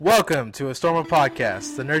Welcome to a Stormer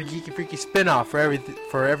Podcast, the Nerd Geeky Freaky spinoff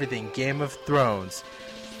for everything Game of Thrones.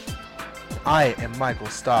 I am Michael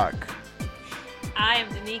Stock. I am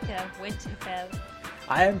Danica Winterfell.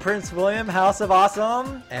 I am Prince William, House of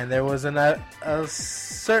Awesome. And there was a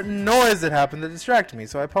certain noise that happened that distracted me,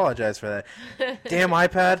 so I apologize for that. Damn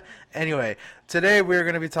iPad. Anyway, today we're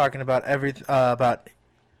going to be talking about about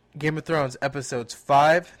Game of Thrones episodes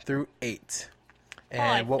 5 through 8.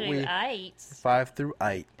 And 5 through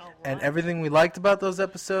 8. Oh, and everything we liked about those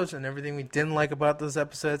episodes and everything we didn't like about those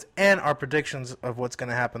episodes and our predictions of what's going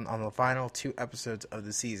to happen on the final 2 episodes of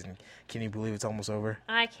the season. Can you believe it's almost over?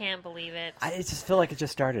 I can't believe it. I just feel like it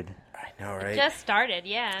just started. I know, right? It just started,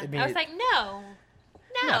 yeah. I mean, I was like, no.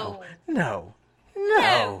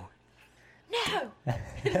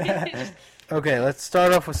 Okay, let's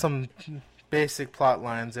start off with some basic plot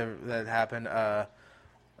lines that happened.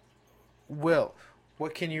 Will,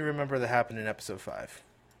 what can you remember that happened in episode 5?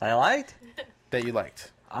 I liked? That you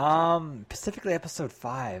liked? Specifically episode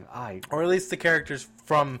 5. Or at least the characters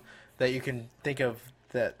from that you can think of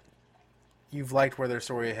that you've liked where their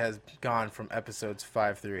story has gone from episodes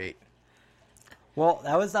 5 through 8. Well,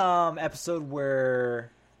 that was episode where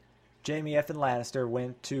Jaime F. Lannister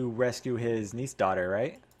went to rescue his niece daughter,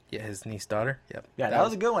 right? Yeah, his niece daughter. Yep. Yeah, that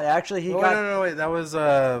was a good one. Actually, wait. That was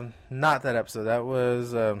not that episode. That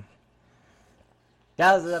was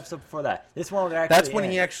That was the episode before that. This one was actually. That's when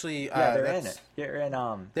he actually. They're in it. They're in.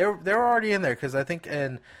 They were already in there because I think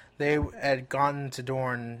they had gone to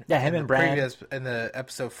Dorne. Yeah, him and Bran. In the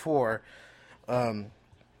episode 4.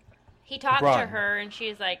 He talked Bron. to her, and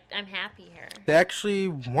she's like, "I'm happy here." They actually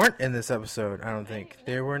weren't in this episode. I don't think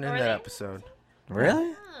they weren't in that episode.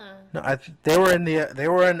 Really? Huh. No, they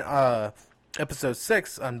were in episode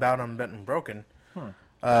 6, Unbound, Unbent, and Broken.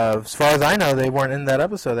 As far as I know, they weren't in that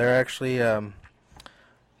episode. They were actually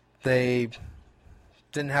they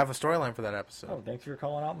didn't have a storyline for that episode. Oh, thanks for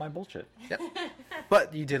calling out my bullshit. Yep.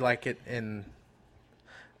 But you did like it in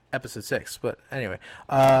episode 6. But anyway,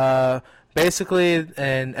 basically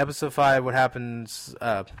in episode 5, what happens?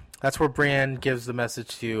 That's where Brienne gives the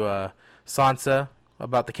message to Sansa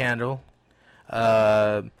about the candle.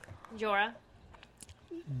 Jorah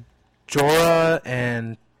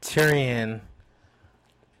and Tyrion.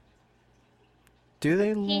 Do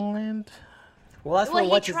they land? Well,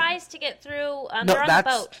 that's he tries to get through. No, they're on the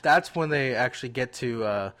boat. that's when they actually get to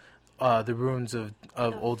the ruins of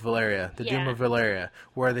Old Valyria, the Doom of Valyria,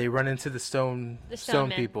 where they run into the stone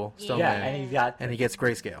people. Stone men. And he gets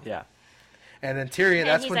grayscale. Yeah. And then Tyrion.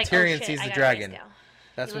 That's when Tyrion sees the dragon.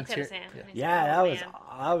 That's when Tyrion.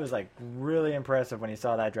 I was like really impressive when he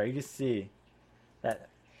saw that dragon. You just see that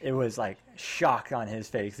it was like shock on his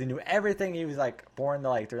face. He knew everything he was like born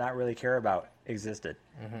to to not really care about existed.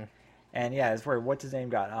 Mm-hmm. And yeah, it's where what's his name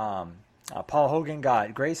got Paul Hogan got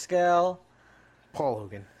grayscale. Paul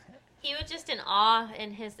Hogan. He was just in awe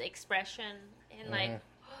in his expression and Yeah,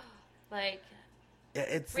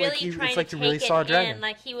 it's really like he trying really saw a dragon.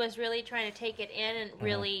 Like he was really trying to take it in and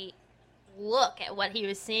really look at what he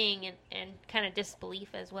was seeing and kind of disbelief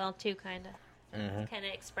as well too, kind of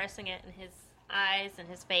expressing it in his eyes and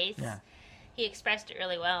his face. Yeah. He expressed it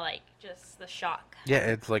really well, like just the shock. Yeah,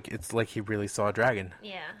 it's like he really saw a dragon.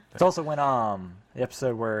 Yeah. It's also when the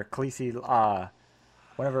episode where Khaleesi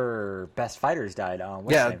one of her best fighters died.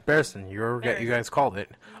 Barristan. You guys called it.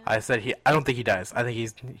 Yeah. I said I don't think he dies. I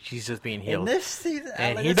think she's just being healed. In this season,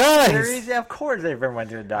 and he dies. Series, of course, everyone's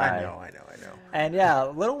gonna die. I know. And yeah,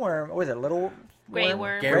 Little Worm. What was it? Grey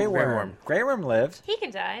Worm. Grey Worm lived. He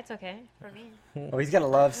can die. It's okay for me. Oh, he's got a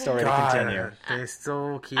love story to continue. They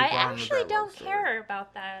still keep. I actually don't care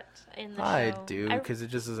about that in the show. I do because it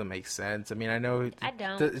just doesn't make sense. I mean, I know. I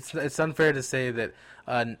don't. It's unfair to say that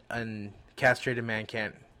a castrated man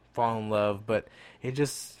can't fall in love, but it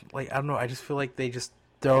just I don't know. I just feel like they just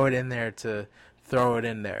throw it in there to throw it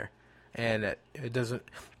in there, and it doesn't.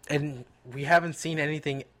 And we haven't seen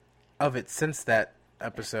anything of it since that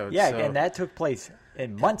episode. Yeah, and that took place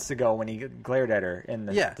months ago when he glared at her in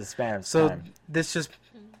the span of time. So this just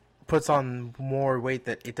puts on more weight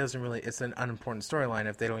that it doesn't really. It's an unimportant storyline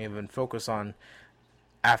if they don't even focus on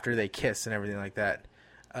after they kiss and everything like that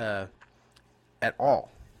at all.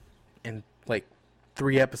 In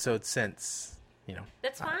 3 episodes since,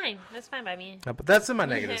 That's fine. That's fine by me. But that's in my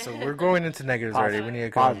negatives. So we're going into negatives already. We need to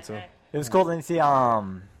go into. It was cool to see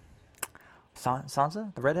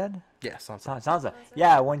Sansa, the redhead. Yeah, Sansa. Sansa.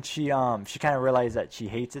 Yeah, when she kind of realized that she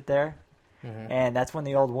hates it there, and that's when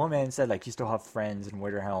the old woman said you still have friends in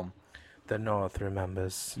Winterhelm. The North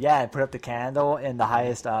remembers. Yeah, and put up the candle in the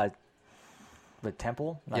highest, the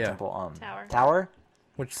temple, not temple, Tower. Tower.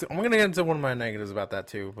 Which I'm gonna get into one of my negatives about that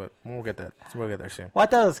too, but we'll get there soon. Well, I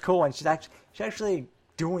thought it was cool when she's actually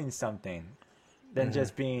doing something than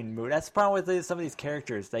just being moved. That's the problem with some of these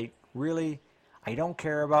characters. They really, I don't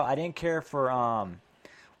care about. I didn't care for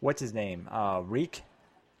what's his name, Reek.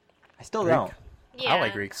 I still Reek? don't. Yeah. I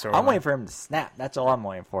like Greek story. I'm waiting for him to snap. That's all I'm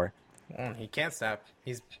waiting for. He can't snap.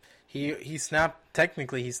 He snapped.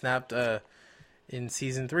 Technically, he snapped in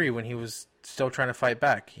season 3 when he was still trying to fight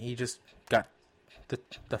back. He just got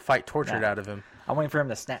the fight tortured out of him. I'm waiting for him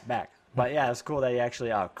to snap back. But yeah, it's cool that he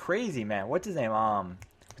actually crazy man. What's his name?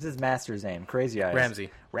 What's his master's name? Crazy Eyes.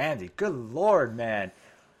 Ramsey. Good lord, man.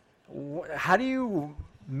 How do you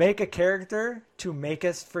make a character to make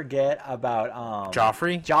us forget about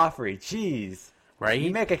Joffrey? Jeez. Right?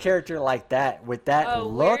 You make a character like that with that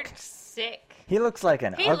look. Weird, sick. He looks like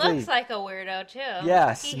an He ugly. looks like a weirdo too.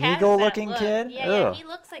 Yeah, He has Smeagol-looking that look. kid. Yeah, Ugh. he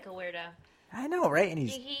looks like a weirdo. I know, right? And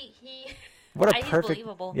he's He what a he's perfect.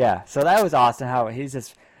 believable. Yeah, so that was awesome. How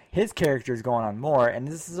his character is going on more, and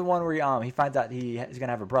this is the one where he finds out he's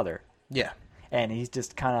gonna have a brother. Yeah. And he's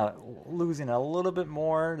just kind of losing a little bit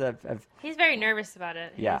more. He's very nervous about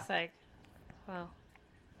it. Yeah. He's like, wow.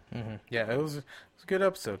 Mm-hmm. Yeah, it was a good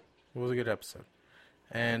episode. It was a good episode.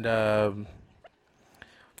 And,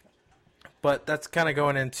 but that's kind of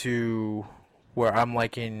going into where I'm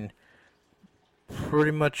liking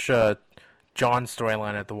pretty much John's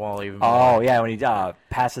storyline at the wall even more. Oh, yeah, when he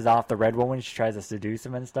passes off the red woman, she tries to seduce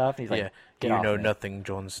him and stuff. He's like, yeah, get you off know me. nothing,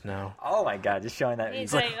 Jon Snow. Oh, my God, just showing that.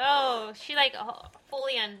 He's like, oh, she like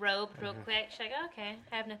fully unrobed real quick. She's like, okay,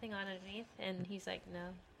 I have nothing on underneath. And he's like, no,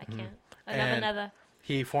 I can't. I have And another.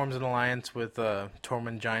 He forms an alliance with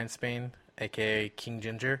Tormund Giantsbane, a.k.a. King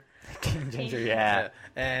Ginger. King Ginger, yeah.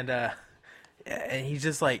 And he's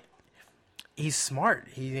just like, he's smart.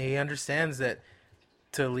 He understands that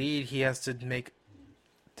to lead, he has to make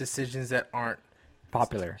decisions that aren't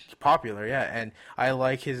Popular, yeah. And I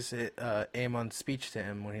like his aim on speech to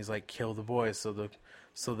him when he's like, kill the boys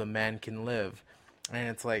so the man can live. And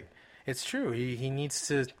it's like, it's true. He needs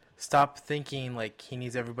to stop thinking like he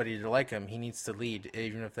needs everybody to like him. He needs to lead,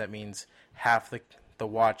 even if that means half the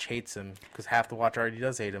watch hates him, because half the watch already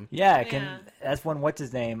does hate him. Yeah, Yeah. that's when what's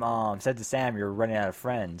his name said to Sam, "You're running out of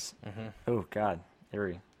friends." Mm-hmm. Oh God,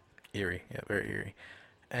 eerie. Yeah, very eerie.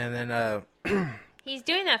 And then He's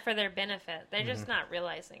doing that for their benefit. They're just not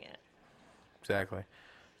realizing it. exactly.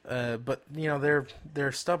 But you know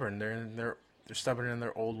they're stubborn. They're stubborn in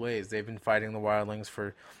their old ways. They've been fighting the wildlings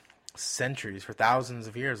for centuries, for thousands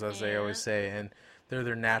of years, as they always say, and they're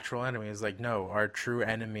their natural enemies. Like, no, our true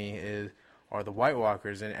enemy are the White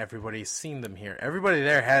Walkers, and everybody's seen them here. Everybody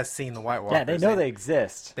there has seen the White Walkers. Yeah, they know they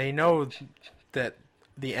exist. They know that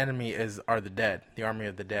the enemy are the dead, the army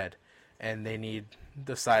of the dead, and they need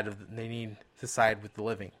to side with the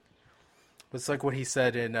living. It's like what he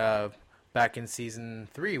said in back in season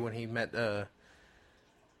 3 when he met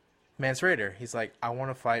Mance Rayder. He's like, I want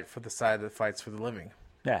to fight for the side that fights for the living.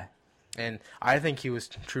 Yeah. And I think he was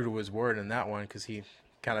true to his word in that one, because he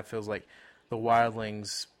kind of feels like the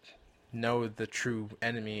wildlings know the true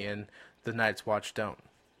enemy and the Night's Watch don't.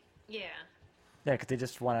 Yeah. Yeah, because they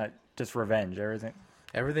just want to revenge everything.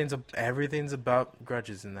 Everything's about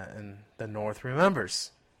grudges in that, and the North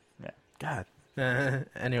remembers. Yeah. God.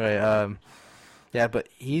 Anyway, yeah, but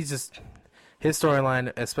he's just his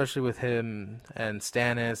storyline, especially with him and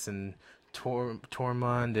Stannis and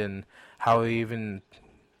Tormund, and how even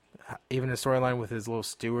a storyline with his little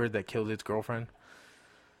steward that killed his girlfriend.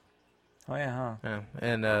 Oh yeah, huh? Yeah,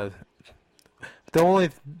 and the only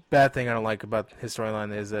bad thing I don't like about his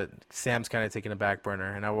storyline is that Sam's kind of taking a back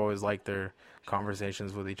burner, and I've always liked their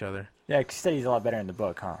conversations with each other. Yeah, 'cause you said he's a lot better in the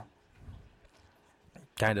book, huh?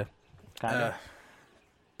 Kind of. Kinda.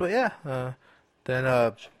 But yeah, then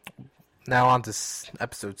now on to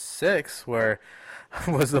episode 6, where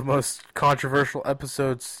was the most controversial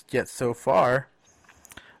episodes yet so far.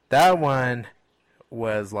 That one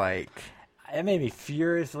was like, It made me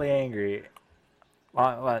furiously angry.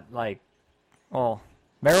 Remember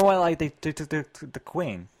when like they took the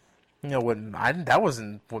queen? you know, that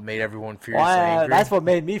wasn't what made everyone furiously Well, angry. that's what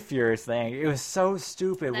made me furiously angry. It was so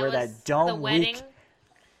stupid. Where was that dumb the wedding. weak.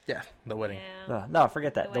 Yeah, the wedding. Yeah. No,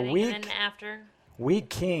 forget that. The The wedding, and weak, then after. weak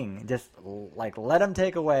king just like let him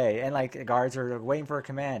take away, and like the guards are waiting for a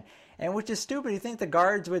command, and which is stupid. You think the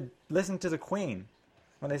guards would listen to the queen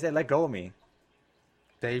when they say "let go of me"?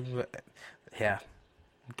 Yeah,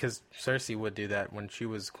 because Cersei would do that when she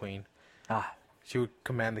was queen. Ah, She would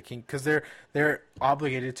command the king, because they're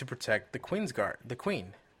obligated to protect the queen's guard, the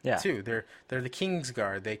queen. yeah, Too. They're the king's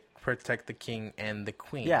guard. They protect the king and the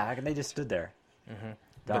queen. yeah. They just stood there. Mm-hmm.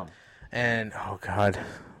 Dumb. And oh god,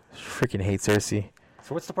 freaking hate Cersei.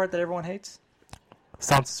 So what's the part that everyone hates?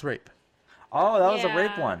 Sansa's rape. Oh, that was a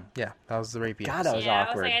rape one. Yeah, that was the rapey. God, that was I was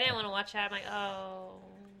awkward. like, I didn't want to watch that. I'm like, oh.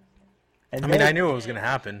 And I mean, I knew it was going to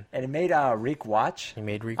happen. And it made Reek watch. He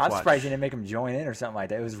made Reek I'm watch. surprised he didn't make him join in or something like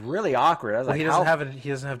that. It was really awkward. I was Well, like, he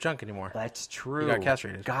doesn't have junk anymore. That's true. He got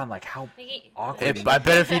castrated. God, I'm like, how awkward. I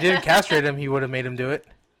bet if he didn't castrate him, he would have made him do it.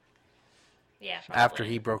 Yeah. Probably. After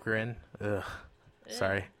he broke her in. Ugh.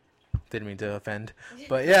 Sorry. Didn't mean to offend.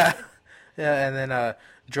 But yeah. Yeah, and then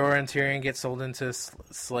Jorah and Tyrion get sold into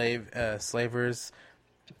slavers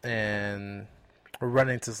and run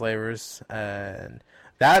into slavers, and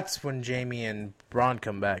that's when Jaime and Bronn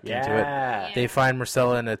come back into it. Yeah. They find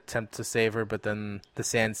Myrcella and attempt to save her, but then the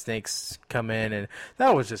Sand Snakes come in, and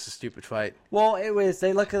that was just a stupid fight. Well,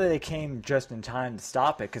 luckily they came just in time to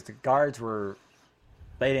stop it because the guards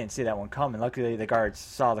they didn't see that one coming. Luckily the guards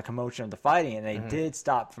saw the commotion of the fighting, and they did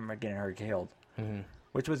stop from getting her killed,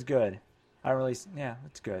 which was good.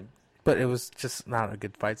 It's good. But it was just not a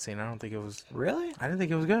good fight scene. I don't think it was. Really? I didn't think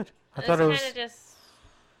it was good. I It thought it was. just.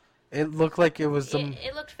 It looked like it was.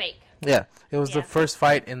 It looked fake. Yeah, it was the first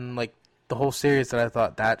fight in like the whole series that I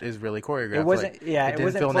thought that is really choreographed. It wasn't. Like, it didn't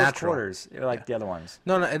wasn't feel close natural. quarters like the other ones.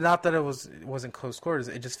 No, not that it wasn't close quarters.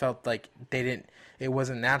 It just felt like it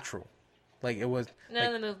wasn't natural. Like it was. None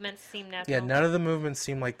of the movements seemed natural. Yeah, none of the movements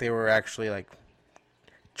seemed like they were actually like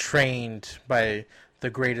trained by the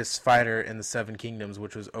greatest fighter in the Seven Kingdoms,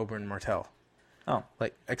 which was Oberyn Martell. Oh,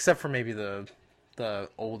 like except for maybe the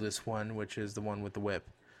oldest one, which is the one with the whip,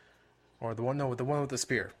 or the one with the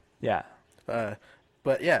spear. Yeah.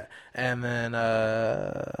 But yeah, and then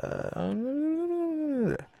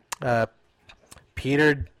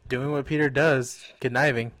Peter doing what Peter does,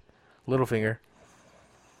 conniving, Littlefinger.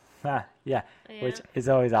 Yeah, which is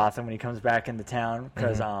always awesome when he comes back into town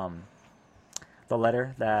because the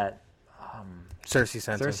letter that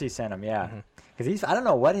Cersei sent him. Yeah, because I don't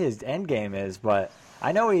know what his end game is, but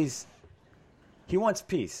I know he wants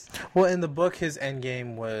peace. Well, in the book, his end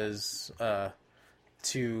game was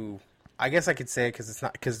to. I guess I could say it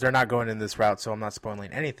because they're not going in this route, so I'm not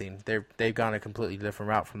spoiling anything. They've gone a completely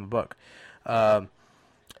different route from the book, and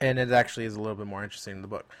it actually is a little bit more interesting in the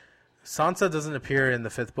book. Sansa doesn't appear in the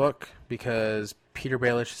 5th book because Peter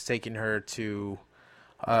Baelish is taking her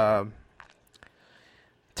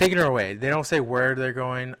away. They don't say where they're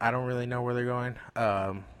going. I don't really know where they're going,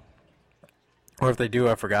 or if they do,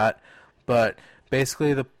 I forgot. But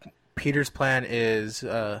basically, Peter's plan is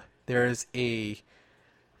there is a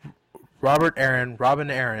Robin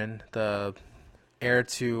Arryn, the heir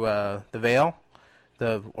to the Vale,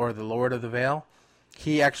 the Lord of the Vale.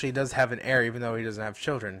 He actually does have an heir, even though he doesn't have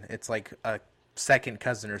children. It's like a second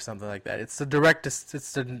cousin or something like that. It's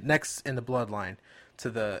the next in the bloodline to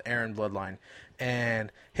the Arryn bloodline,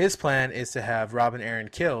 and his plan is to have Robin Arryn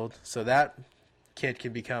killed so that kid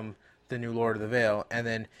can become the new Lord of the Vale, and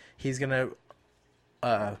then he's gonna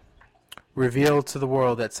reveal to the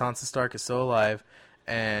world that Sansa Stark is still alive,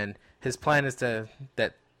 and his plan is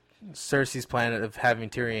that Cersei's plan of having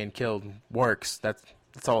Tyrion killed works. That's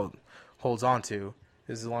all it holds on to.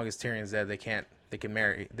 As long as Tyrion's dead, he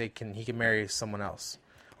can marry someone else,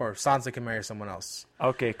 or Sansa can marry someone else.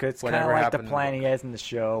 Okay, because it's kind of like the plan he has in the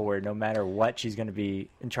show, where no matter what, she's going to be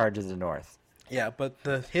in charge of the North. Yeah, but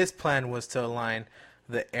his plan was to align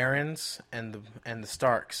the Arryns and the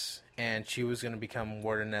Starks, and she was going to become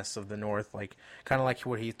Wardeness of the North, like kind of like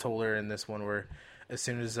what he told her in this one, where as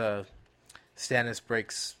soon as Stannis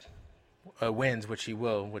wins, which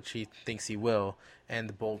he thinks he will, and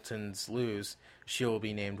the Boltons lose, she will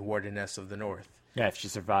be named Wardeness of the North. Yeah, if she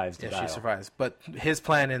survives the battle. She survives. But his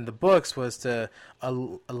plan in the books was to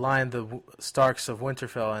align the Starks of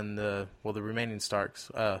Winterfell and the remaining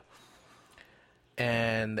Starks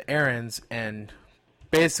and the Arryns, and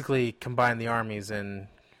basically combine the armies and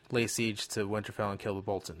lay siege to Winterfell and kill the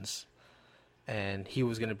Boltons. And he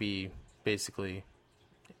was going to be basically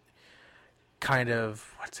kind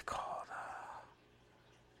of, what's it called?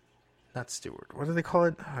 Not steward. What do they call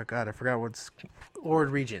it? Oh God, I forgot what's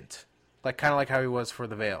Lord Regent. Kind of like how he was for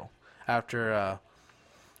the Vale after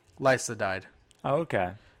Lysa died. Oh,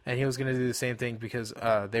 okay. And he was going to do the same thing because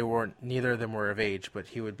neither of them were of age, but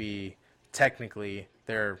he would be technically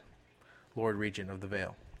their Lord Regent of the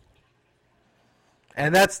Vale.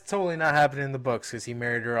 And that's totally not happening in the books because he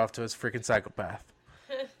married her off to his freaking psychopath.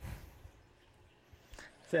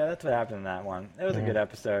 So yeah, that's what happened in that one. It was a good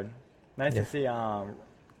episode. Nice to see all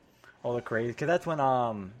the crazy, because that's when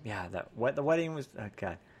the wedding was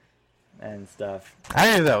and stuff.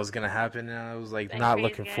 I knew that was gonna happen, and I was like not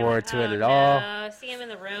looking forward to it at all. See him in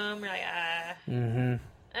the room, you're like, Mm-hmm.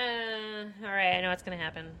 all right, I know what's gonna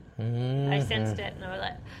happen. Mm-hmm. I sensed it, and I was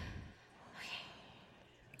like,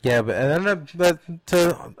 Yeah, but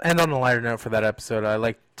to end on a lighter note for that episode, I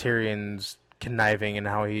like Tyrion's conniving and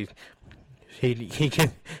how he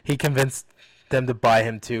convinced them to buy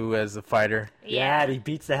him too as a fighter. Yeah, he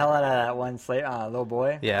beats the hell out of that one little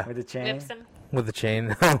boy. Yeah. With the chain. Whips him. With the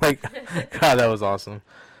chain. Like, God, that was awesome.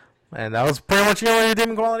 And that was pretty much the only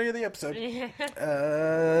redeeming quality of the episode.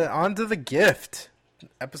 On to the gift.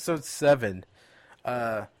 Episode 7.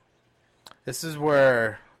 This is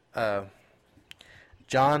where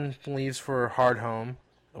Jon leaves for Hardhome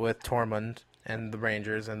with Tormund and the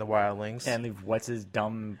Rangers and the Wildlings. And what's his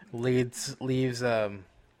dumb... Leaves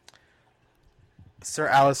Sir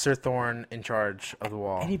Alistair Thorne in charge of the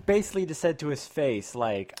wall. And he basically just said to his face,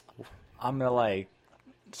 like, I'm going to, like,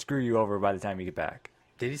 screw you over by the time you get back.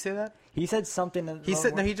 Did he say that? He said something. He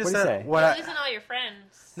said no. He just What did said he what? You're losing all your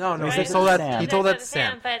friends. No, He he said told to that. Sam. He told that to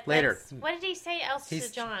Sam but later. what did he say else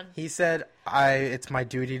to John? He said, "It's my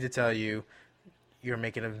duty to tell you, you're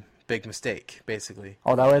making a big mistake." Basically.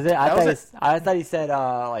 Oh, that was it? I thought he said,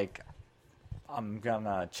 like, I'm going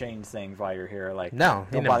to change things while you're here. Like, No,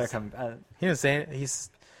 he don't never bother said- coming. He didn't say it.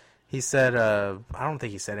 He said, I don't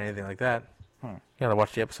think he said anything like that. You gotta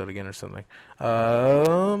watch the episode again or something.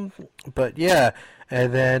 But yeah,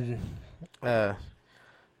 and then Then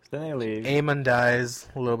they leave. Aemon dies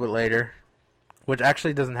a little bit later, which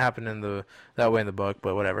actually doesn't happen that way in the book,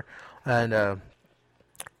 but whatever. And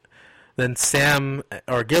then Sam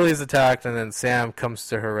or Gilly's attacked, and then Sam comes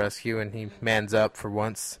to her rescue, and he mans up for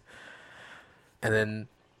once. And then,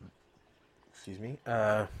 excuse me,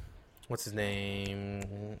 what's his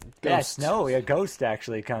name? Ghost. Yeah, Snow. Yeah, Ghost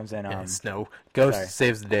actually comes in. Yeah, Snow. Ghost sorry.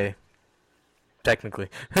 saves the day, technically.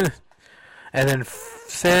 And then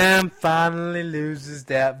Sam finally loses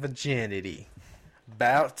that virginity.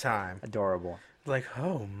 About time. Adorable. Like,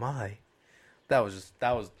 oh my, that was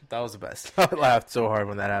the best. I laughed so hard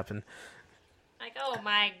when that happened. Like, oh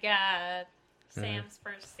my God, Sam's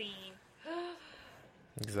first scene.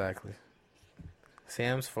 Exactly.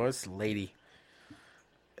 Sam's first lady.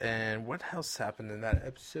 And what else happened in that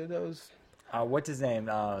episode? That was What's his name?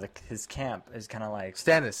 His camp is kind of like...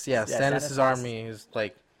 Stannis. Yeah, Stannis' Stannis' army is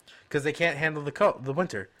like, because they can't handle the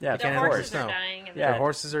winter. Yeah, they The can't handle the horses snow. are dying. And Yeah. The the,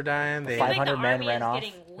 horses are dying. They I think 500 the men army ran is off.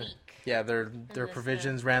 getting weak. Yeah, their the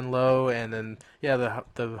provisions ran low, and then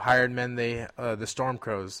the hired men, the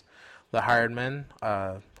Stormcrows, the hired men,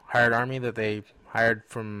 hired army that they hired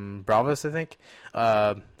from Bravos, I think,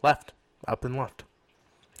 left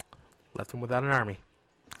them without an army.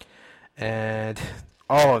 And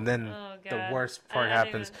then Oh, the God. worst part I don't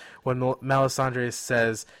happens when Melisandre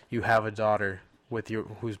says you have a daughter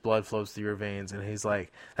whose blood flows through your veins, and he's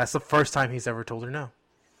like, that's the first time he's ever told her no.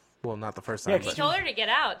 Well, not the first time. Yeah, He but told her to get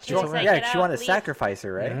out. She told was her- like, Yeah, get she out, wanted to leave. sacrifice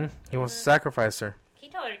her, right? He wants to sacrifice her. He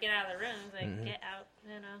told her to get out of the room. He's like, get out,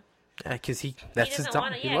 you know. Yeah, because He that's his doesn't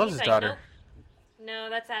daughter. wanna- He yeah, loves he's his like, daughter. Nope. No,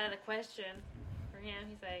 that's out of the question for him.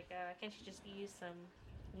 He's like, can't you just use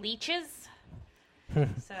some leeches?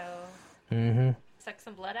 So, Mm-hmm. suck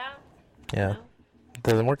some blood out? Yeah. No? It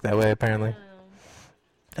doesn't work that way, apparently.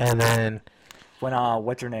 And then, When,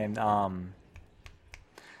 what's her name?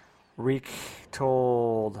 Reek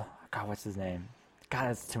told... God, what's his name? God,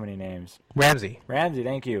 that's too many names. Ramsay. Ramsay,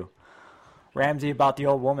 thank you. Ramsay about the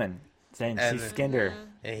old woman, saying And she then- skinned her.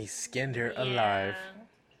 And he skinned her Yeah. alive.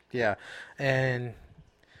 Yeah. And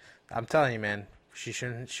I'm telling you, man, she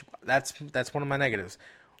shouldn't... that's one of my negatives.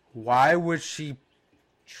 Why would she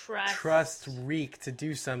trust Reek to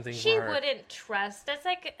do something She for her? wouldn't trust. That's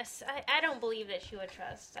like, I don't believe that she would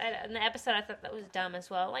trust. In the episode, I thought that was dumb as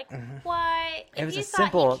well. Like, why? It If was you a thought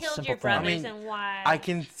simple- he killed simple your thing. I brothers, mean, and why? I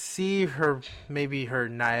can see her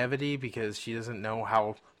naivety because she doesn't know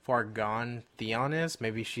how far gone Theon is.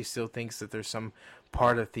 Maybe she still thinks that there's some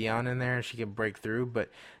part of Theon in there and she can break through. But,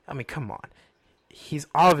 I mean, come on. He's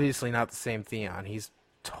obviously not the same Theon. He's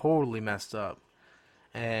totally messed up.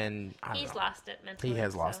 And I don't He's know. lost it mentally. He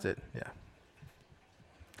has so. lost it, yeah.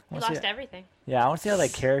 He Let's see- lost everything. Yeah, I want to see how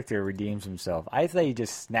that character redeems himself. I say he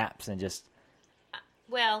just snaps and just...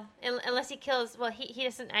 Well, unless he kills... Well, he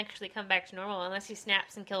doesn't actually come back to normal unless he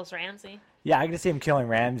snaps and kills Ramsay. Yeah, I can see him killing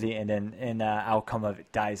Ramsay and then in the outcome of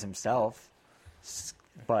it dies himself.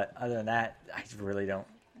 But other than that, I really don't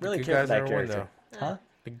The good care guys for that never win, character. Huh?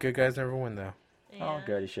 The good guys never win, though. Yeah. Oh,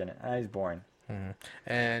 good, he shouldn't. He's boring.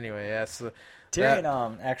 Anyway, yeah, so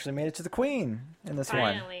Tyrion actually made it to the queen in this one.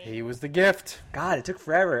 Finally. he was the gift. God, it took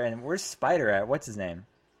forever. And where's Spider at? What's his name?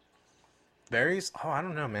 Berries? Oh, I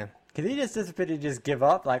don't know, man. Because he just disappeared, just give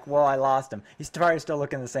up. Like, well, I lost him. He's probably still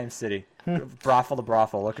looking in the same city. Brothel to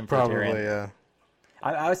brothel, looking for Probably, Tyrion. yeah.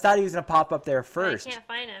 I always thought he was going to pop up there I first. can't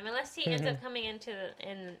find him unless he ends up coming into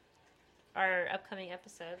our upcoming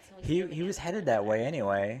episodes. He was headed that way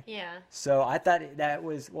anyway. Yeah. So I thought that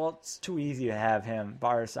was, well, it's too easy to have him,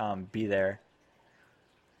 Varys, be there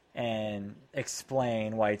and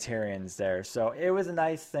explain why Tyrion's there. So it was a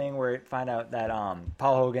nice thing where you find out that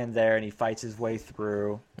Paul Hogan's there and he fights his way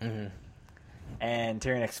through. Mm-hmm. And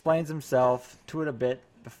Tyrion explains himself to it a bit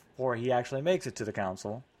before he actually makes it to the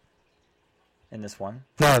council. In this one.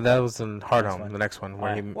 No, that was in Hard Home, the next one.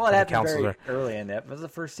 Where well, it happened very early in it was the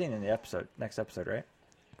first scene in the episode, next episode, right?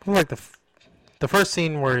 Like the first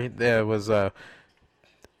scene where there was we'll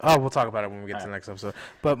talk about it when we get to the next episode.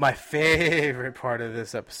 But my favorite part of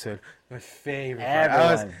this episode, part,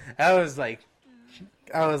 I was like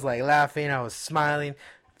laughing, I was smiling.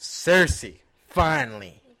 Cersei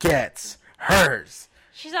finally gets hers.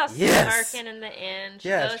 She's all smirking in the end. She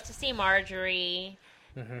goes to see Marjorie.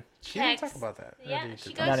 Mm-hmm. She didn't talk about that. Yeah,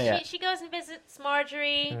 she goes and visits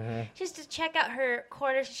Marjorie. Mm-hmm. Just to check out her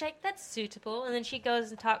quarters. She's like, that's suitable. And then she goes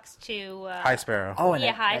and talks to High Sparrow. Oh, and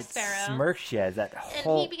High that Sparrow. Smirk she has, that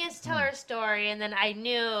whole... And he begins to tell her a story, and then I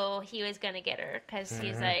knew he was going to get her because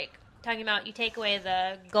he's like talking about you take away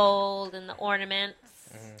the gold and the ornaments.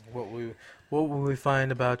 Mm-hmm. What will we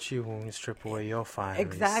find about you when we strip away your fineries?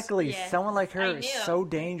 Exactly. Yeah. Someone like her is so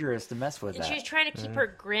dangerous to mess with. And she was trying to keep her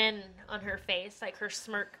grin on her face, like her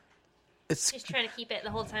smirk. She's trying to keep it the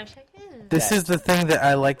whole time. She's like, This is the thing that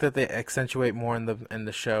I like that they accentuate more in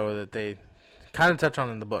the show that they kind of touch on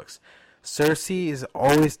in the books. Cersei has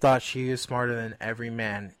always thought she is smarter than every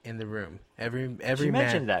man in the room. Every she man.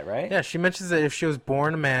 mentioned that, right? Yeah, she mentions that if she was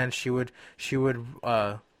born a man, she would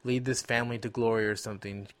lead this family to glory or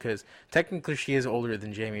something, because technically she is older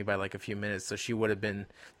than Jaime by like a few minutes, so she would have been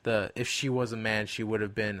if she was a man, she would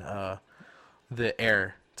have been the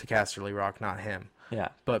heir to Casterly Rock, not him. Yeah.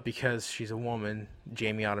 But because she's a woman,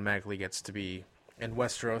 Jaime automatically gets to be, in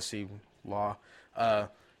Westerosi law,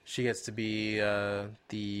 she gets to be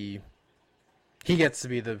he gets to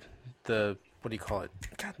be the what do you call it?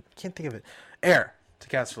 God, I can't think of it. Heir to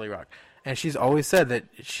Casterly Rock. And she's always said that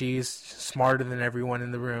she's smarter than everyone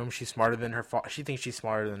in the room. She's smarter than her father. She thinks she's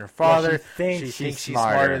smarter than her father. She thinks she's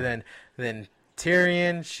smarter than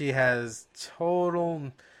Tyrion. She has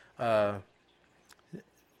total.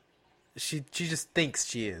 She just thinks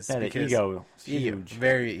she is. Yeah, the ego is huge.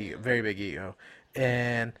 Very big ego,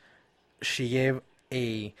 and she gave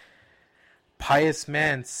a pious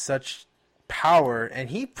man such power,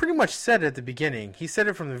 and he pretty much said it at the beginning. He said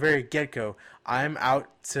it from the very get-go. I'm out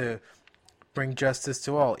to bring justice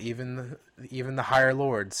to all, even the higher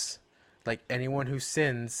lords. Like, anyone who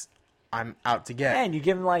sins, I'm out to get. And you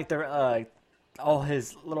give him like the all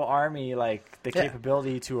his little army, like the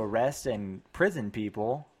capability to arrest and prison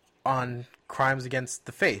people on crimes against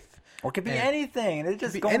the faith. Or it could be anything. They're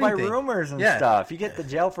just going by rumors and stuff. You get the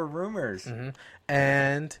jail for rumors. Mm-hmm.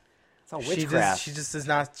 And it's all witchcraft. She just does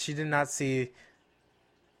not. She did not see.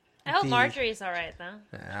 I hope Marjorie's all right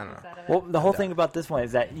though. I don't know. Well, the whole thing about this one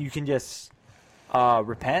is that you can just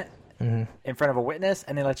repent in front of a witness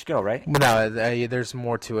and they let you go, right? No, there's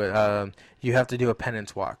more to it. You have to do a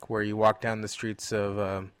penance walk where you walk down the streets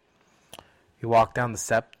of. You walk down the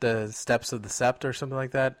steps of the Sept or something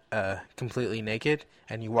like that, completely naked,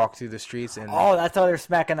 and you walk through the streets. And that's how they're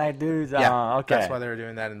smacking that dudes. Yeah, okay. That's why they were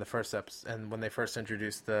doing that in the first episode, and when they first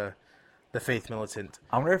introduced the faith militant.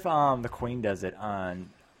 I wonder if the Queen does it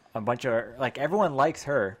on a bunch of everyone likes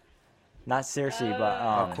her, not Cersei,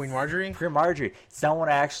 but Queen Marjorie. Queen Marjorie. Someone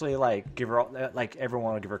actually give her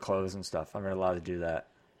everyone will give her clothes and stuff. I'm not allowed to do that.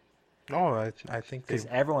 Oh, I think because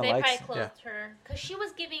everyone likes. They probably clothed her because she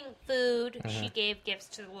was giving food. Mm-hmm. She gave gifts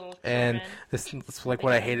to the little children. And this is like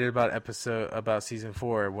what I hated about season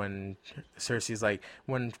 4 when Cersei's like,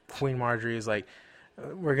 when Queen Marjorie is like,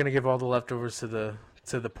 we're gonna give all the leftovers to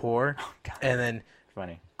the poor, and then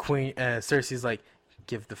funny Cersei's like,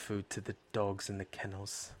 give the food to the dogs in the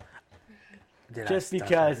kennels. Just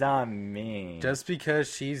because I'm mean. Just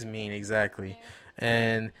because she's mean, exactly. Yeah.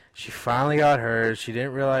 And she finally got hers. She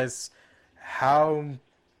didn't realize how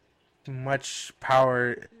much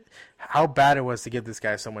power, how bad it was to give this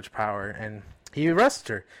guy so much power. And he arrested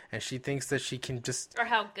her. And she thinks that she can just... Or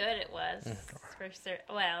how good it was.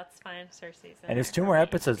 Well, it's fine. Cersei's and there's 2 more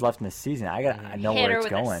episodes left in the season. I know where it's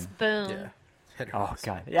going. A spoon. Yeah. Oh,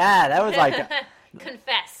 God. Yeah, that was like...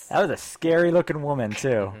 Confess. That was a scary-looking woman,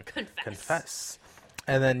 too. Confess.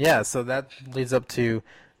 And then, so that leads up to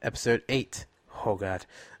episode 8. Oh, God.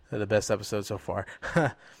 The best episode so far.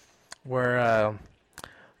 Where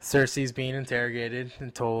Cersei's being interrogated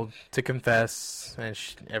and told to confess and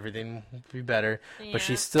everything will be better. Yeah. But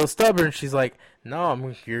she's still stubborn. She's like, no, I'm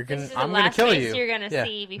going to kill you. This is the last face you're going to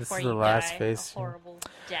see before you die. Face. A horrible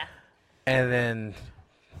death. And then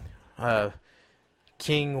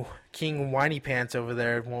King Whiny Pants over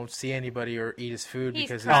there won't see anybody or eat his food He's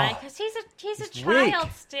because crying because he's a weak. child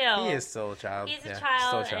still. He is still a child. He's yeah, a child,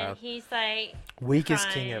 still a child. and he's like Weakest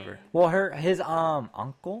crying. king ever. Well, his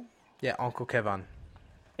uncle Yeah, Uncle Kevin.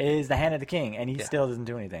 is the hand of the king, and he Yeah. still doesn't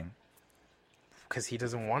do anything. Because he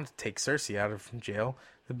doesn't want to take Cersei out of jail.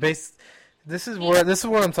 This is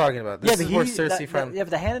what I'm talking about. This is where Cersei from. Yeah, but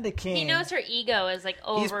the hand of the king. He knows her ego is like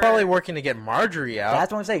over. He's probably working to get Marjorie out.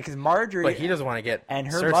 That's what I'm saying, because Marjorie. But he doesn't want to get and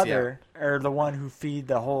her Cersei mother out. are the one who feed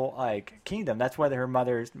the whole kingdom. That's why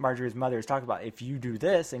Marjorie's mother is talking about, if you do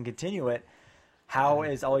this and continue it, how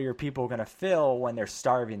is all your people going to feel when they're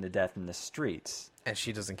starving to death in the streets? And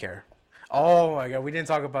she doesn't care. Oh my god, we didn't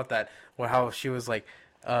talk about that. Well, how she was like,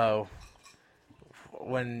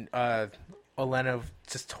 when Olenna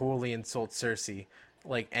just totally insults Cersei,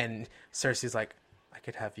 like, and Cersei's like, I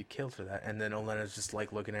could have you killed for that, and then Olenna's just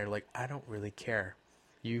like looking at her like, I don't really care.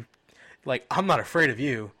 You, like, I'm not afraid of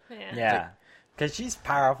you. Yeah. Because she's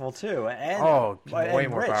powerful too, and way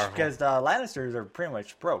more rich, powerful. because the Lannisters are pretty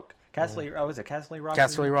much broke. Was it Casterly Rock?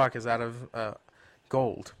 Casterly Rock is out of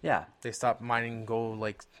gold. Yeah. They stopped mining gold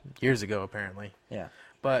like years ago, apparently. Yeah.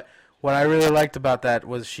 But what I really liked about that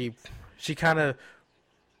was she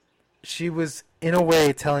was in a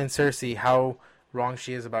way telling Cersei how wrong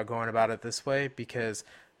she is about going about it this way, because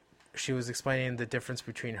she was explaining the difference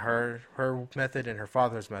between her method and her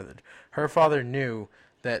father's method. Her father knew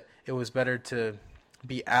that it was better to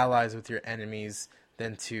be allies with your enemies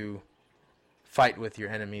than to fight with your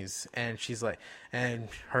enemies. And she's like, and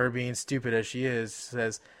her being stupid as she is,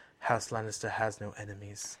 says, House Lannister has no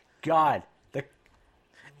enemies. God.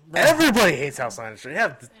 Everybody hates House Lannister. You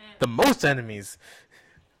have the most enemies.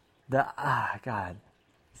 God.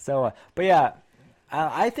 So, but yeah,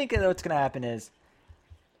 I think what's going to happen is,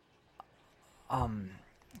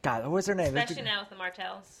 God, what's her name? Especially now with the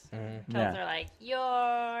Martells. Mm-hmm. Martells are like,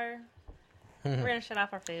 we're going to shut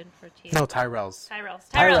off our food for cheese. No, Tyrells.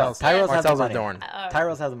 Tyrells have the Martells are money. Dorne.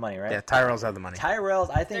 Tyrells have the money, right? Yeah, Tyrells have the money. Tyrells,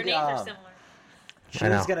 I think Their names are similar.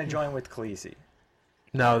 she's going to join with Khaleesi.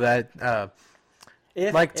 No, that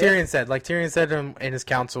like Tyrion said in his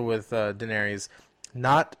council with Daenerys,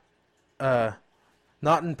 not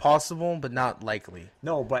impossible, but not likely.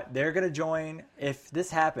 No, but they're going to join if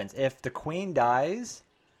this happens. If the queen dies,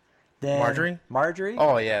 then Marjorie?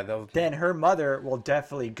 Oh yeah, then her mother will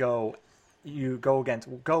definitely go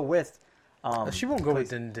with she won't go with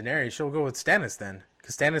Daenerys. She'll go with Stannis then,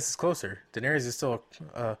 because Stannis is closer. Daenerys is still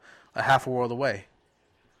a half a world away.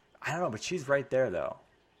 I don't know, but she's right there though.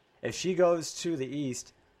 If she goes to the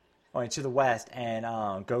east, or to the west,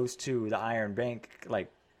 and goes to the Iron Bank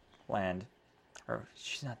land, or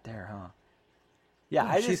she's not there, huh?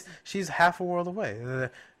 Yeah, she's half a world away.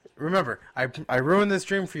 Remember, I ruined this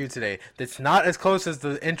dream for you today. That's not as close as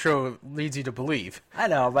the intro leads you to believe. I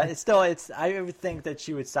know, but I would think that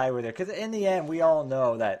she would side with her, because in the end, we all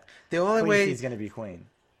know that the only way she's going to be queen.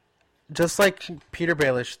 Just like Peter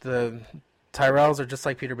Baelish, the Tyrells are just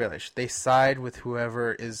like Peter Baelish. They side with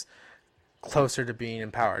whoever is closer to being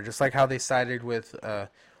in power. Just like how they sided with the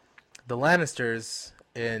Lannisters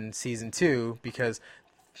in Season 2, because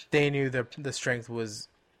they knew the strength was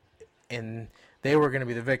in... They were going to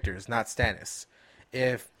be the victors, not Stannis.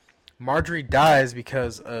 If Marjorie dies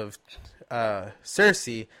because of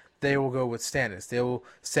Cersei, they will go with Stannis. They will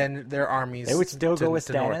send their armies. They would still go with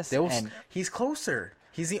Stannis. He's closer.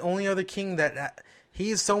 He's the only other king that he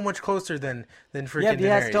is so much closer than freaking Daenerys. Yeah, but he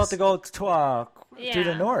has still to go to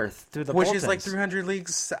the north, to the which Boltons. is like 300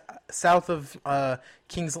 leagues south of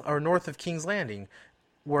north of King's Landing,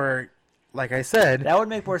 where. Like I said, that would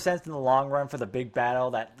make more sense in the long run for the big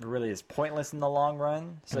battle that really is pointless in the long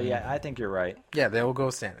run. So yeah, I think you're right. Yeah, they will go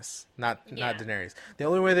with Stannis, not Daenerys. The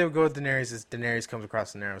only way they would go with Daenerys is Daenerys comes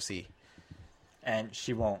across the Narrow Sea, and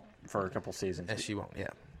she won't for a couple seasons. And she won't,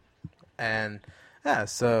 yeah. And yeah,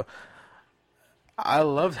 so I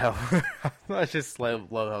loved how I just love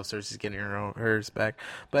how Cersei's getting hers back.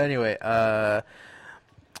 But anyway,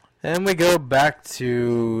 and we go back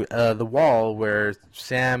to the wall where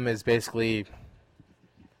Sam is basically...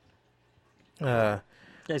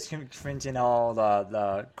 He's convincing all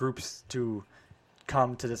the groups to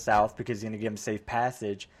come to the south because he's going to give them safe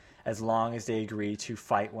passage as long as they agree to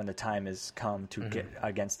fight when the time has come to get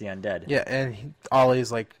against the undead. Yeah, and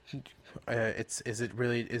Ollie's like,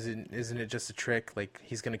 isn't it just a trick? Like,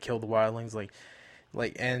 he's going to kill the wildlings?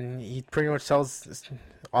 Like, and he pretty much tells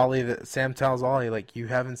Ollie that Sam tells Ollie, like, you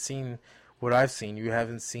haven't seen what I've seen. You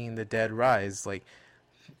haven't seen the dead rise. Like,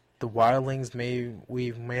 the wildlings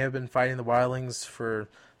we may have been fighting the wildlings for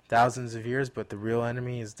thousands of years, but the real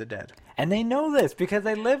enemy is the dead. And they know this because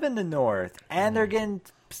they live in the north, and they're getting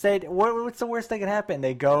said, what's the worst that could happen?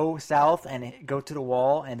 They go south and go to the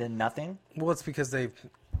wall, and then nothing? Well, it's because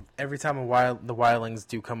every time the wildlings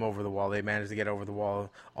do come over the wall, they manage to get over the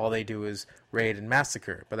wall. All they do is raid and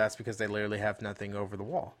massacre, but that's because they literally have nothing over the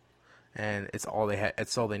wall, and it's all they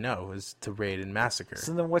it's all they know is to raid and massacre.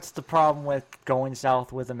 So then, what's the problem with going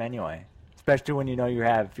south with them anyway? Especially when you know you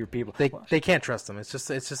have your people. They can't trust them. It's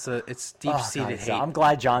deep seated hate. I'm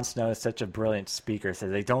glad Jon Snow is such a brilliant speaker. Says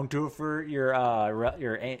they don't do it for your what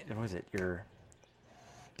was it your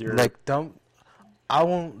like I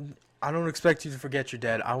don't expect you to forget your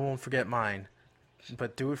dead. I won't forget mine,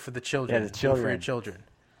 but do it for the children. Yeah, the children. Do it for your children.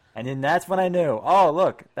 And then that's when I knew. Oh,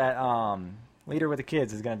 look, that leader with the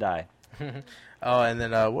kids is gonna die. Oh, and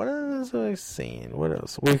then what else was I saying? What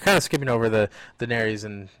else? We were kind of skipping over the Daenerys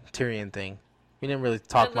and Tyrion thing. We didn't really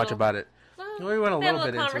talk much about it. We went a little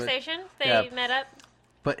bit into it. Conversation. They met up.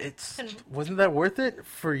 But wasn't that worth it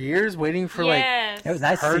for years waiting for Yes. It was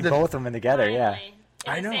nice to see both of them together. Finally.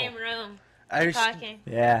 Yeah, In the same room. Talking.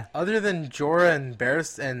 Yeah. Other than Jorah and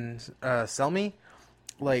Barristan and Selmy,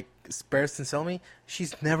 like Barristan and Selmy,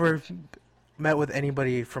 she's never met with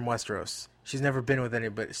anybody from Westeros. She's never been with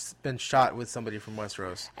anybody. She's been shot with somebody from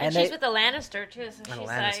Westeros. And she's with a Lannister, too. So she's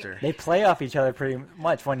Lannister. like... They play off each other pretty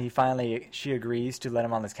much when she agrees to let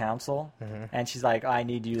him on this council. Mm-hmm. And she's like, I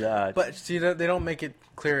need you to... But see, they don't make it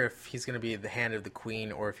clear if he's going to be the hand of the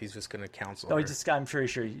queen or if he's just going to counsel her. I'm pretty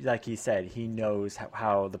sure, like he said, he knows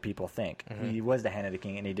how the people think. Mm-hmm. He was the hand of the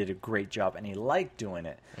king, and he did a great job, and he liked doing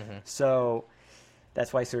it. Mm-hmm. So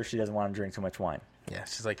that's why Cersei doesn't want him to drink too much wine. Yeah,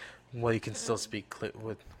 she's like, well, you can still speak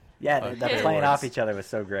with... Yeah, the playing off each other was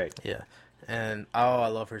so great. Yeah, and I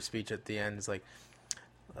love her speech at the end. It's like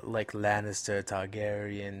Lannister,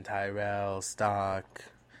 Targaryen, Tyrell, Stark,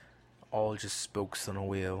 all just spokes on a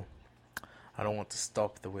wheel. I don't want to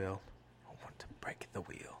stop the wheel. I want to break the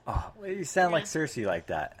wheel. Oh, you sound like Cersei like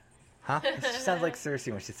that. Huh? She sounds like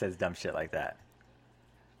Cersei when she says dumb shit like that.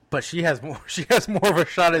 But she has more. She has more of a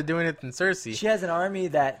shot at doing it than Cersei. She has an army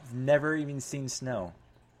that's never even seen snow.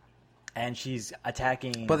 And she's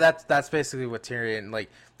attacking. But that's basically what Tyrion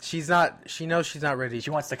like. She knows she's not ready. She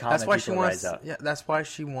wants to calm that's why she wants. rise up. Yeah, that's why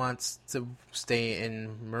she wants to stay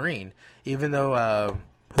in Marine. Even though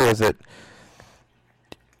who was it?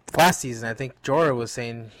 Last season, I think Jorah was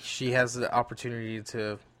saying she has the opportunity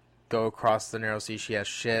to go across the Narrow Sea. She has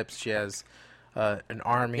ships. She has an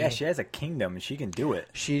army. Yeah, she has a kingdom. She can do it.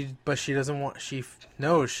 But she doesn't want. She's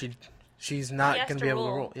not going to be able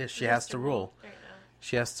to rule. Yeah, she has to rule.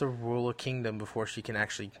 She has to rule a kingdom before she can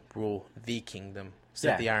actually rule the kingdom.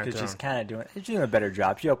 Set the Iron Throne. She's doing a better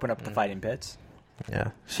job. She opened up the fighting pits. Yeah,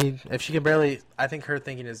 if she can barely. I think her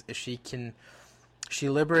thinking is if she can. She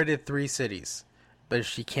liberated 3 cities, but if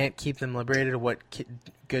she can't keep them liberated, what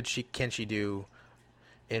good can she do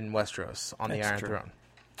in Westeros on the Iron Throne?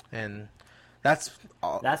 And that's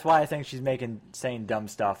all. That's why I think she's saying dumb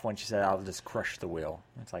stuff when she said, "I'll just crush the wheel."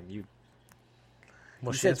 It's like you.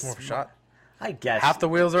 Well, she has more of a shot. I guess half the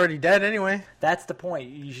wheel's already dead anyway. That's the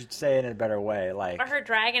point. You should say it in a better way, like. Or her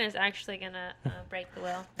dragon is actually gonna break the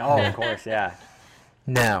wheel. Oh, of course, yeah.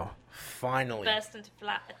 Now, finally. Best to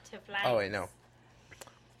fly. Oh wait, no.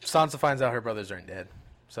 Sansa finds out her brothers aren't dead,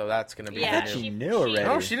 so that's gonna be. Yeah, she knew already.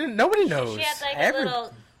 No, she didn't. Nobody knows. She had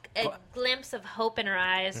like a glimpse of hope in her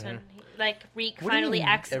eyes when, Reek finally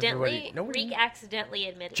accidentally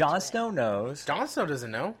admitted. Jon Snow knows. Jon Snow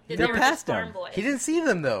doesn't know. They're past him. He didn't see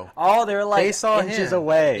them though. Oh, they're like they saw inches him.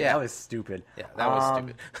 away. Yeah. That was stupid. Yeah, that was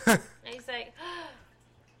stupid. And he's like,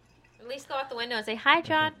 at least go out the window and say hi,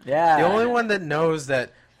 Jon. Yeah. The only one that knows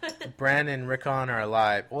that Bran and Rickon are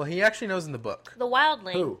alive. Well, he actually knows in the book. The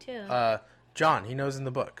wildling too. Jon, he knows in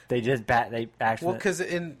the book. They actually. Well, because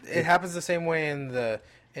it happens the same way in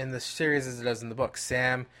the series as it does in the book.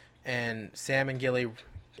 Sam and Gilly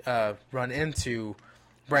run into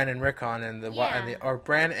Bran and Rickon or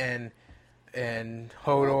Bran and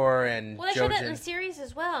Hodor and well, they Jojen. showed that in the series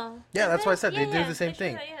as well. Yeah, that's what I said. They do the same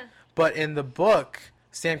thing. But in the book,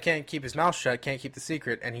 Sam can't keep his mouth shut, can't keep the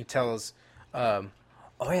secret, and he tells. Oh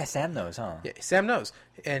yeah, Sam knows, huh? Yeah, Sam knows,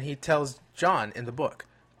 and he tells Jon in the book.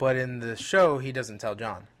 But in the show, he doesn't tell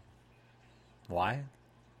Jon. Why?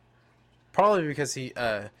 Probably because he.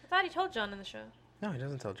 I thought he told Jon in the show. No, he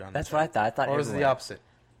doesn't tell Jon. That's what I thought. Or was it the opposite?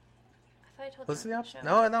 I thought he told Was it the Jon opposite? in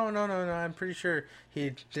the show. No. I'm pretty sure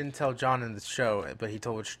he didn't tell Jon in the show, but he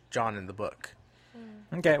told Jon in the book.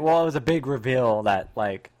 Okay, well, it was a big reveal that,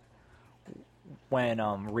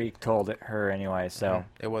 when Reek told her anyway, so.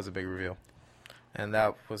 It was a big reveal. And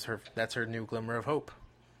that's her new glimmer of hope.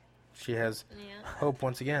 she has Yeah. hope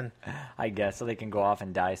once again. I guess, so they can go off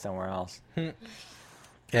and die somewhere else. Yeah,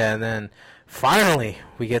 and then finally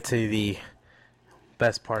we get to the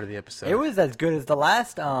best part of the episode. It was as good as the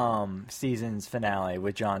last season's finale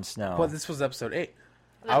with Jon Snow. Well, this was episode 8.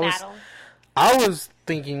 The battle. I was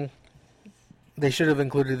thinking they should have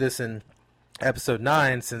included this in episode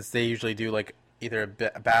 9, since they usually do like either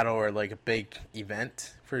a battle or like a big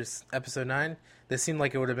event for episode 9. This seemed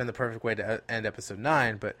like it would have been the perfect way to end episode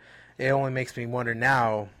 9, but it only makes me wonder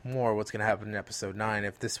now more what's going to happen in episode 9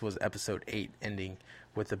 if this was episode 8 ending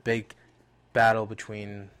with a big battle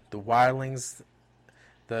between the wildlings,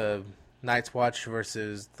 the Night's Watch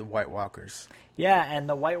versus the White Walkers. Yeah, and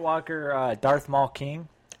the White Walker, Darth Maul King.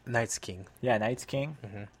 Night's King. Yeah, Night's King.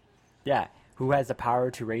 Mm-hmm. Yeah, who has the power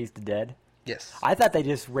to raise the dead. Yes. I thought they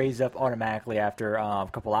just raised up automatically after a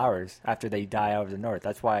couple hours after they die over the north.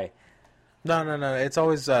 That's why. No. It's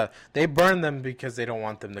always they burn them because they don't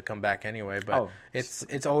want them to come back anyway. But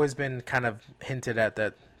it's always been kind of hinted at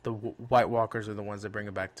that the White Walkers are the ones that bring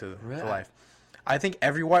it back to life. I think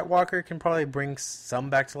every White Walker can probably bring some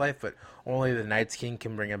back to life, but only the Night's King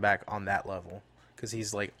can bring it back on that level. Because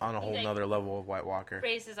he's like on a whole nother level of White Walker.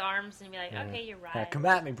 Raise his arms and be like, okay, you're right. Yeah, come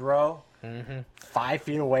at me, bro. Mm-hmm. 5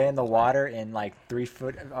 feet away in the water in like 3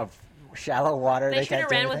 foot of shallow water. They should can't have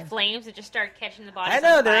do ran anything. with flames and just started catching the bodies. I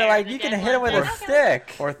know, on they're fire, like, and you the can dead hit him with ones, a okay.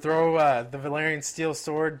 stick. Or throw the Valerian steel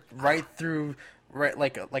sword right through,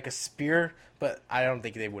 like a spear. But I don't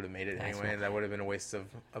think they would have made it anyway. That would have been a waste of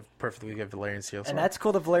perfectly good Valerian steel sword. And that's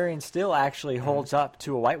cool. The Valerian steel actually holds up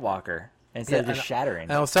to a White Walker instead of just shattering.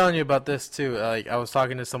 And I was telling you about this too. Like I was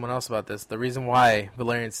talking to someone else about this. The reason why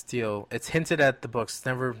Valerian steel, it's hinted at the books.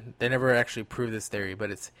 They never actually prove this theory,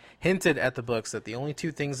 but it's hinted at the books that the only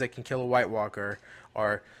 2 things that can kill a White Walker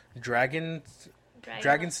are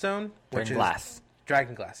Dragonstone, which is glass.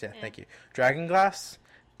 Dragonglass. Yeah, thank you. Dragonglass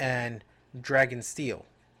and Dragon Steel,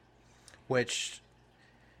 which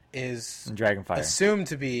is And Dragonfire. assumed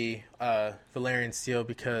to be Valerian steel,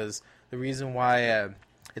 because the reason why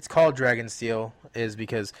it's called Dragon Steel is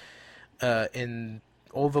because in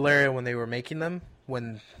old Valeria, when they were making them,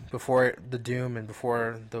 before the Doom and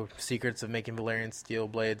before the secrets of making Valerian steel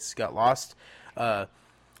blades got lost,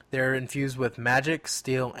 they're infused with magic,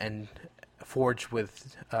 steel, and forged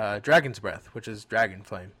with Dragon's Breath, which is Dragon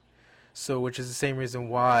Flame. So, which is the same reason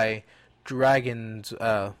why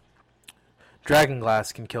Dragonglass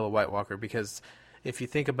can kill a White Walker, because if you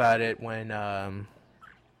think about it, when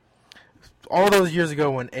all those years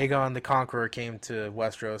ago when Aegon the Conqueror came to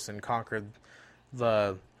Westeros and conquered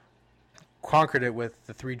it with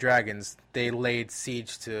the 3 dragons, they laid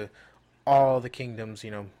siege to all the kingdoms,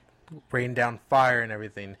 rained down fire and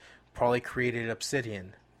everything, probably created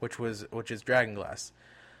obsidian, which is Dragonglass.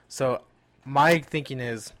 So my thinking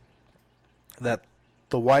is that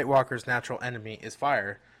the White Walker's natural enemy is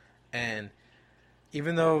fire, and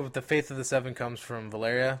even though the Faith of the Seven comes from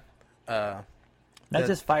Valeria, Not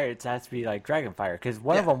just fire, it has to be like dragon fire, because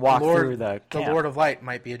one of them walked through the camp. The Lord of Light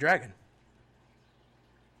might be a dragon.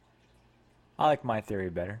 I like my theory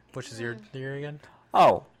better. Which is your theory again?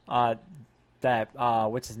 Oh,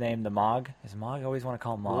 what's his name? The Mog? Is Mog? I always want to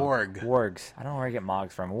call him Mog. Wargs. I don't know where I get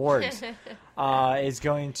Mogs from. Wargs is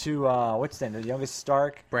going to, what's his name? The youngest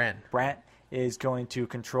Stark? Bran is going to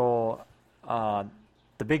control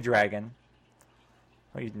the big dragon.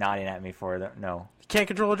 What are you nodding at me for? No. He can't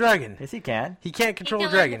control a dragon. Yes, he can. He can't control a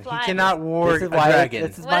can learn to dragon. He fly. cannot warg This is a why dragon.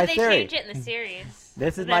 This is What my if they theory. change it in the series?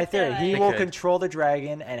 This is Would my that feel theory. He like- will could. control the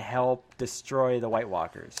dragon and help destroy the White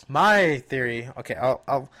Walkers. My theory. Okay,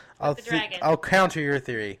 the dragon. I'll counter your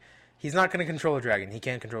theory. He's not going to control a dragon. He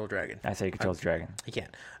can't control a dragon. I say he controls the dragon. He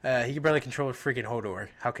can't. He can barely control a freaking Hodor.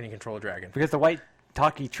 How can he control a dragon? Because the white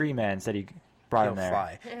talky tree man said he brought him He'll there.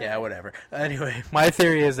 fly. Yeah, whatever. Anyway, my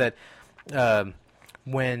theory is that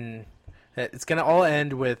when it's going to all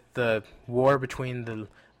end with the war between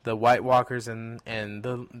the White Walkers and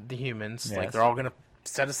the humans. Yes. Like, they're all going to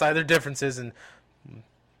set aside their differences and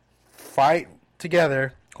fight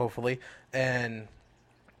together, hopefully. And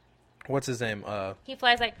what's his name? He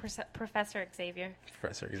flies like Professor Xavier.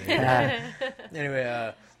 Professor.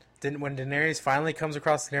 Anyway, when Daenerys finally comes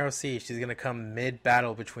across the Narrow Sea, she's gonna come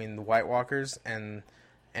mid-battle between the White Walkers and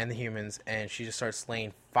the humans, and she just starts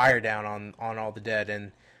laying fire down on all the dead,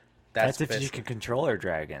 and That's if she can control her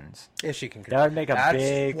dragons. If she can. That would make a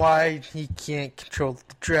big. That's why he can't control the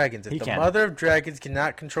dragons. If He the can. mother of dragons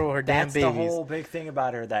cannot control her damn That's babies. the whole big thing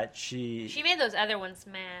about her, that She made those other ones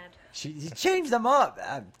mad. she changed them up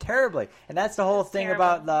terribly, and that's the whole thing terrible.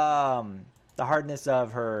 about the hardness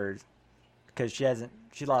of her, because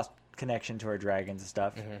she lost connection to her dragons and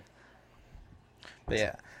stuff. But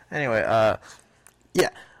yeah. Anyway, yeah.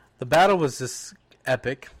 The battle was just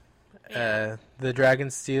epic. Yeah. The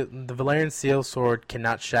Valerian steel sword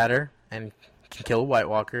cannot shatter and can kill a White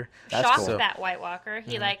Walker. That's Shocked cool. that White Walker.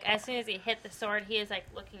 He as soon as he hit the sword, he is like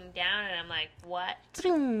looking down, and I'm like, what?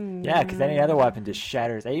 Yeah, because any other weapon just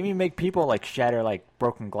shatters. They even make people like shatter like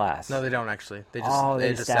broken glass. No, they don't actually. They just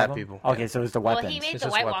stab stab them? people. Okay, so it's the weapons. Well, he made It's the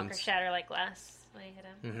just White Walker weapons. shatter like glass when he hit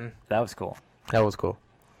him. That was cool. That was cool.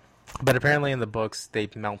 But apparently in the books they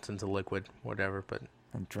melt into liquid, whatever. But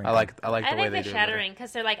And drink I like the I way think they they're do it. shattering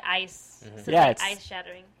because they're like ice. So Yeah, it's like it's- ice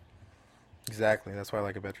shattering. Exactly. That's why I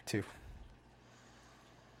like it better too.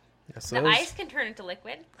 Yeah, so The those- ice can turn into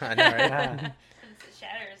liquid. I know, right? Yeah. Once it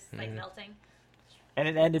shatters, like melting. And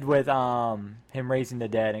it ended with him raising the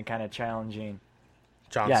dead and kind of challenging.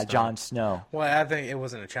 Jon yeah, Snow. Jon Snow. Well, I think it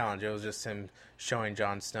wasn't a challenge. It was just him showing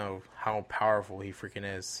Jon Snow how powerful he freaking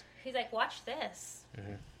is. He's like, watch this.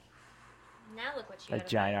 Now look what you A got.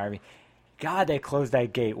 giant army. God, they closed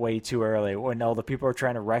that gate way too early when all the people were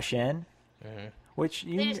trying to rush in. Which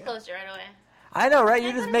They you, just closed it right away. I know, right?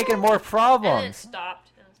 You're just making more And then it problems. stopped.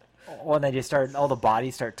 And I was like, When they just started, all the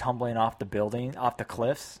bodies start tumbling off the building, off the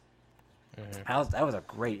cliffs. That was a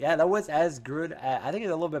great. Yeah, that was as good. I think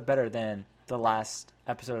it's a little bit better than the last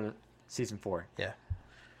episode of season 4. Yeah.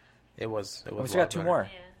 It was. We a still lot got 2 better. more.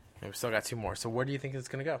 yeah. And we've still got 2 more. So where do you think it's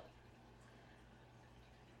gonna go?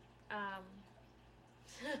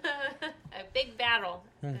 A big battle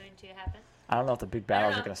going to happen. I don't know if the big I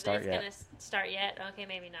battles don't are know going if to start it's yet. gonna start yet. Okay,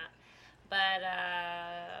 maybe not. But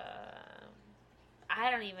I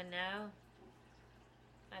don't even know.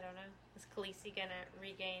 I don't know. Is Khaleesi gonna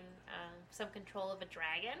regain some control of a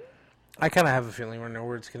dragon? I kind of have a feeling we know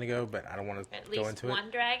where it's gonna go, but I don't want to At go least into one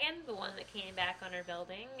it. dragon, the one that came back on her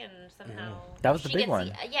building, and somehow That was the she big gets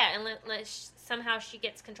one. yeah, and somehow she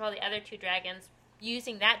gets control of the other 2 dragons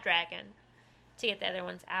using that dragon to get the other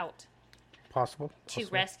ones out Possible. to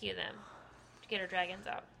rescue them, to get her dragons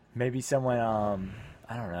out. Maybe someone,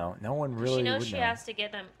 I don't know. No one really she knows would she know. has to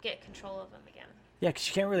get control of them again. Yeah, because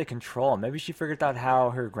she can't really control them. Maybe she figured out how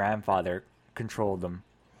her grandfather controlled them.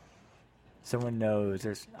 Someone knows.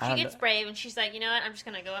 She gets brave, and she's like, you know what? I'm just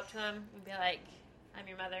gonna go up to him and be like, "I'm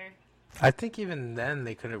your mother." I think even then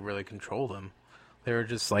they couldn't really control them. They were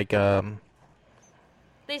just like They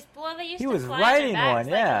used He to was fly on writing their backs, one,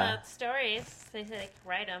 like yeah. in the stories. They say they could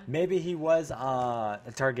write them. Maybe he was a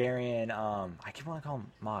Targaryen. I keep wanting to call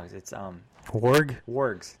him Mogs. It's warg.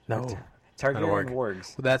 wargs. No, Targaryen not a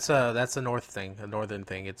wargs. That's a north thing, a northern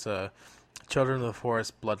thing. It's a Children of the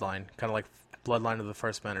Forest bloodline, kind of like bloodline of the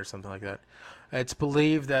First Men or something like that. It's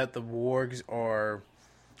believed that the wargs are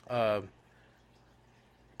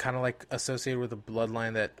kind of like associated with a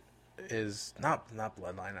bloodline that is not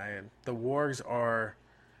bloodline. The wargs are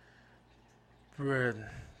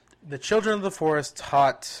the Children of the Forest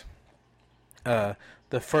taught the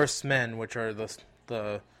First Men, which are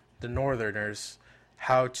the Northerners,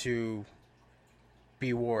 how to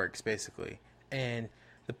be wargs, basically, and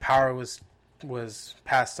the power was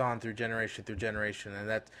passed on through generation, and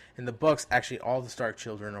that in the books, actually, all the Stark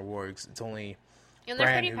children are wargs. It's only And they're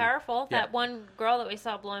Bran pretty who- powerful. yeah. That one girl that we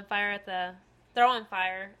saw throwing fire at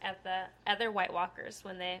the other White Walkers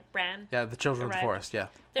when Bran. the Children of the Arrived. Forest. Yeah,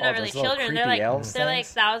 They're Oh, not really those little children. They're creepy like elves they're like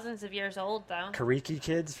things? thousands of years old though. Kariki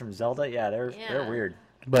kids from Zelda. Yeah, they're Yeah. weird.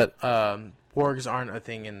 but wargs aren't a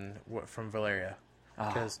thing from Valyria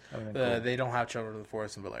because that would've been cool. they don't have Children of the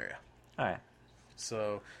Forest in Valyria. All right.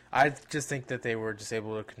 So I just think that they were just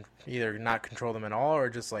able to either not control them at all or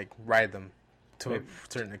just like ride them to a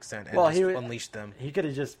certain extent and just unleash them. He could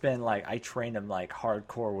have just been like, I trained him like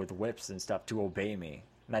hardcore with whips and stuff to obey me,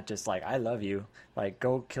 not just like, I love you, like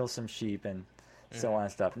go kill some sheep and so on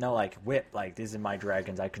and stuff. No, like whip, like these are my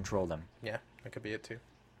dragons, I control them. Yeah, that could be it too.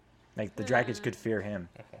 Like the dragons could fear him.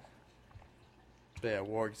 But yeah,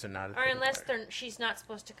 wargs are not a Or thing. unless she's not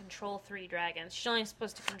supposed to control 3 dragons. She's only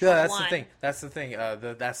supposed to control Yeah, that's one. the thing. That's the thing.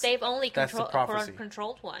 They've only that's the prophecy.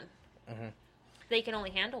 controlled one. They can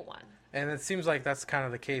only handle one. And it seems like that's kind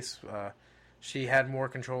of the case. She had more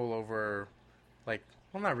control over,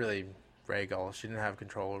 not really Rhaegal. She didn't have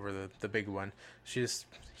control over the big one. He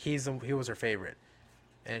was her favorite,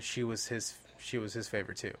 and she was his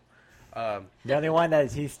favorite too. The only one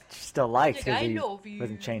that he still likes Like, because I he love you.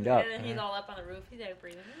 wasn't chained up. And then he's all up on the roof. He's like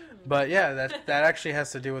breathing. But yeah, that actually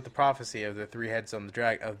has to do with the prophecy of the 3 heads on the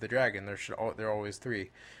dragon. There are always 3.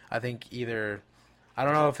 I think I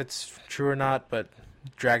don't know if it's true or not, but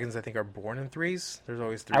dragons I think are born in 3s. There's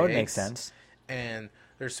always 3 That would eggs. make sense. And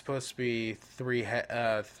there's supposed to be 3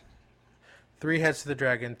 heads to the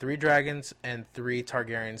dragon, 3 dragons, and 3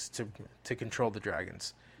 Targaryens to control the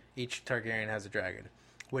dragons. Each Targaryen has a dragon,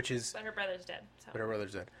 which is But her brother's dead. So. but her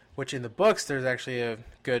brother's dead. which in the books there's actually a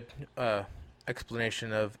good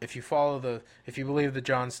explanation of if you believe the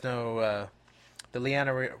Jon Snow, the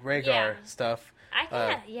Lyanna Rhaegar stuff. I've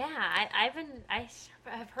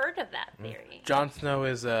heard of that theory. Jon Snow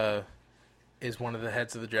is one of the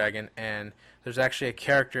heads of the dragon, and there's actually a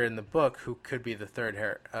character in the book who could be the third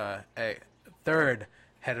head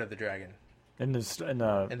of the dragon in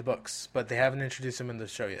the books, but they haven't introduced him in the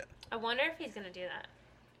show yet. I wonder if he's going to do that.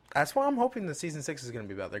 That's what I'm hoping the season 6 is going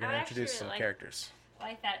to be about. They're going to introduce some characters.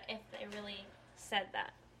 Like that if they really said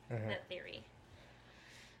that theory.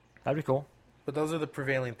 That'd be cool. But those are the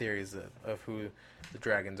prevailing theories of who the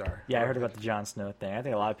dragons are. Yeah, I heard about the Jon Snow thing. I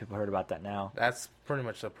think a lot of people heard about that now. That's pretty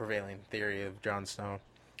much the prevailing theory of Jon Snow.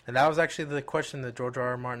 And that was actually the question that George R.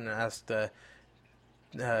 R. Martin asked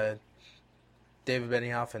David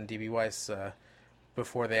Benioff and D.B. Weiss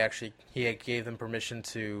before he gave them permission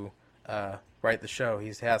to write the show.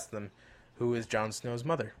 He's asked them, who is Jon Snow's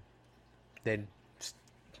mother? They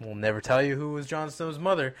will never tell you who was Jon Snow's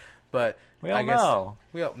mother, but I guess know.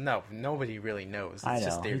 Nobody really knows. It's I know.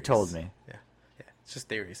 Just theories. He told me. Yeah, it's just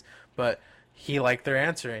theories. But he liked their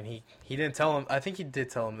answer, and he didn't tell them. I think he did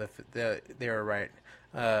tell them that they were right.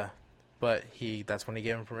 But that's when he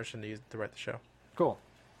gave him permission to write the show. Cool.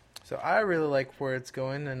 So I really like where it's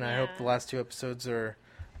going, and I hope the last 2 episodes are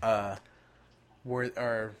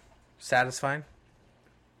satisfying.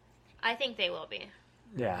 I think they will be.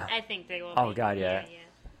 Yeah. I think they will. Oh God, yeah.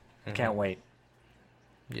 I can't wait.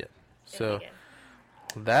 Yeah. So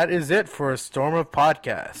that is it for a Storm of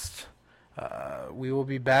Podcast. We will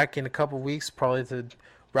be back in a couple weeks, probably to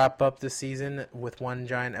wrap up the season with one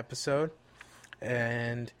giant episode,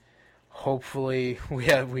 and hopefully we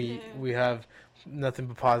have nothing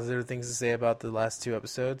but positive things to say about the last 2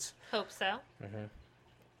 episodes. Hope so.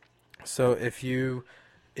 So if you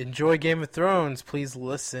enjoy Game of Thrones, please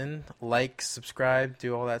listen, like, subscribe,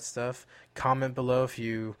 do all that stuff. Comment below if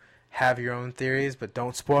you have your own theories, but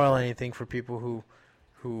don't spoil anything for people who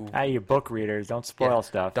You book readers, don't spoil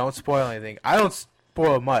stuff. Don't spoil anything. I don't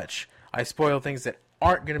spoil much. I spoil things that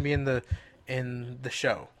aren't going to be in the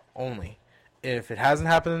show only. If it hasn't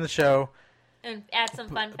happened in the show, and add some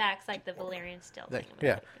fun facts like the Valyrian still thing.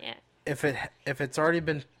 Yeah. If it's already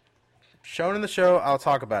been shown in the show, I'll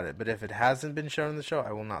talk about it. But if it hasn't been shown in the show,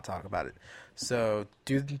 I will not talk about it. So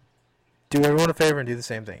do everyone a favor and do the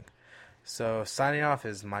same thing. So signing off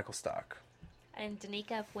is Michael Stock. And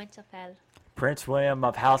Danica of Winterfell. Prince William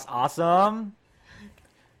of House Awesome.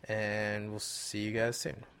 And we'll see you guys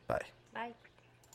soon. Bye.